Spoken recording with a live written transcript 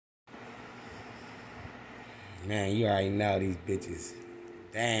Man, you already know these bitches.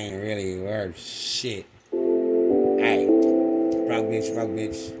 They ain't really worth shit. Hey, broke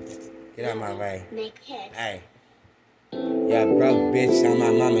bitch. Get out my way. Hey. Yeah, broke bitch on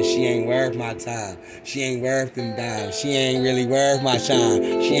my mama, she ain't worth my time. She ain't worth them dimes. She ain't really worth my shine.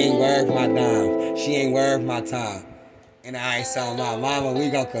 She ain't worth my dimes. She ain't worth my time. And I ain't on my mama,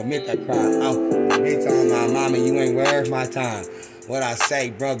 we gon' commit the crime. Oh, bitch on my mama, you ain't worth my time. What I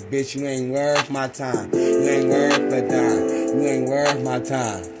say, broke bitch, you ain't worth my time. You ain't worth a dime. You ain't worth my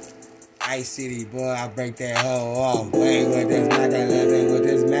time. Ice City, boy, I break that hoe off. Wait with this Mac 11 with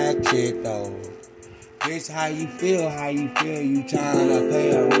this Mac shit, though. Bitch, how you feel? How you feel? You tryna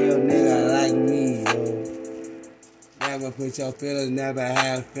pay a real nigga like me, yo. Never put your feelings, never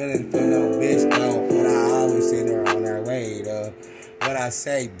have feelings for no bitch, though. But I always send her on her way, though. What I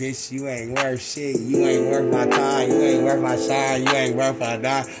say, bitch, you ain't worth shit. You ain't worth my time. You ain't worth my shine. You ain't worth a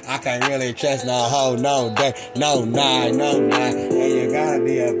dime. I can't really trust no hoe, no day, no night, no night. And you gotta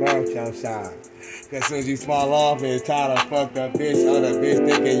be above your shine. Cause soon as you fall off and try to fuck the bitch, or the bitch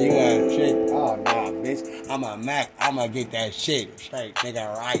thinking you a chick. Oh, nah, bitch. I'm a Mac. I'ma get that shit straight,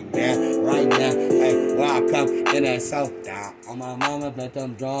 nigga, right now. Right now. Hey, when I come in that soap down, on my mama, bet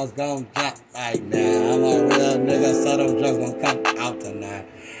them draws gon' drop right now. I'm a real nigga, so them drugs gon' come out tonight.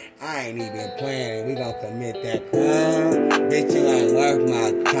 I ain't even playing. We gon' commit that crime. Bitch, you ain't worth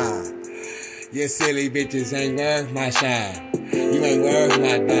my time. You silly bitches ain't worth my shine. You ain't worth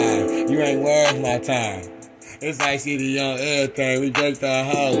my dime. You ain't worth my time. It's ICD on everything. We break the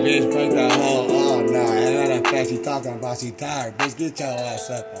hoe, bitch. Break the hoe. Oh, no. And matter of fact, she talking about she tired. Bitch, get your ass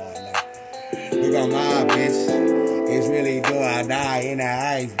up all night. We gon' mob, bitch. It's really do I die in the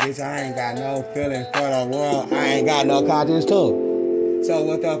ice, bitch. I ain't got no feelings for the world. I ain't got no conscience, too. So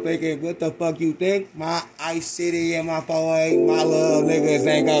what the fuck you think? My Ice City and my 408, my little niggas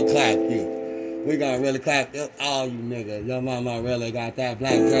ain't gonna clap you. We gonna really clap all you niggas. Your mama really got that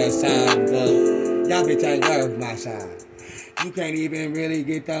black dress on, but y'all bitch ain't worth my shine. You can't even really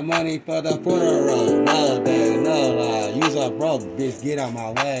get the money for the funeral. No day, no lie. You's a broke bitch, get out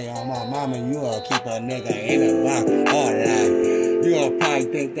my way. On my mama, you'll keep a nigga in the box all night. You gon' probably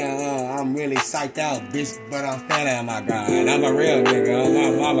think that I'm really psyched out, bitch, but I'm standing on my grind. I'm a real nigga on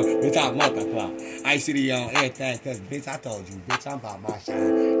my mama, bitch, I multiply. I see on everything, cause bitch, I told you, bitch, I'm about my shine.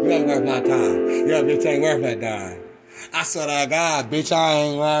 You ain't worth my time. Your bitch ain't worth a dime. I swear to God,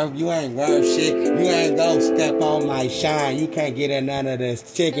 bitch, you ain't worth shit. You ain't gon' step on my shine. You can't get in none of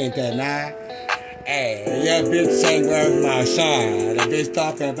this chicken tonight. Hey, your bitch ain't worth my shine. The bitch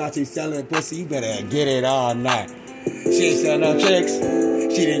talking about you selling pussy, you better get it all night. She ain't sell no chicks.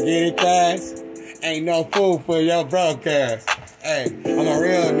 She didn't get it fast. Ain't no food for your broadcast. Hey, I'm a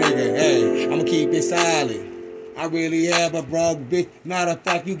real nigga. Hey, I'ma keep it solid. I really have a broke bitch. Matter of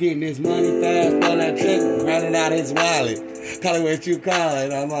fact, you getting this money fast for that chick running out his wallet. Call it what you call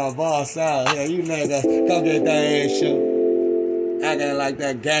it. I'm a boss out here. You niggas, come get that issue. Acting like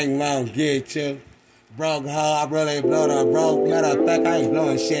that gang won't get you. Broke hoe, I really blow the broke. Matter of fact, I ain't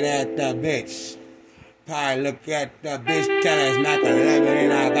blowing shit at the bitch. Probably look at the bitch, tell us Mac 11,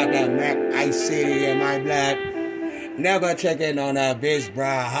 and I got that Mac Ice City in my blood. Never checking on that bitch,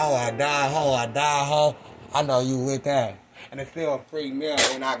 bruh. How I die, ho. I know you with that. And it's still a free meal,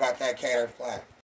 and I got that cater flat.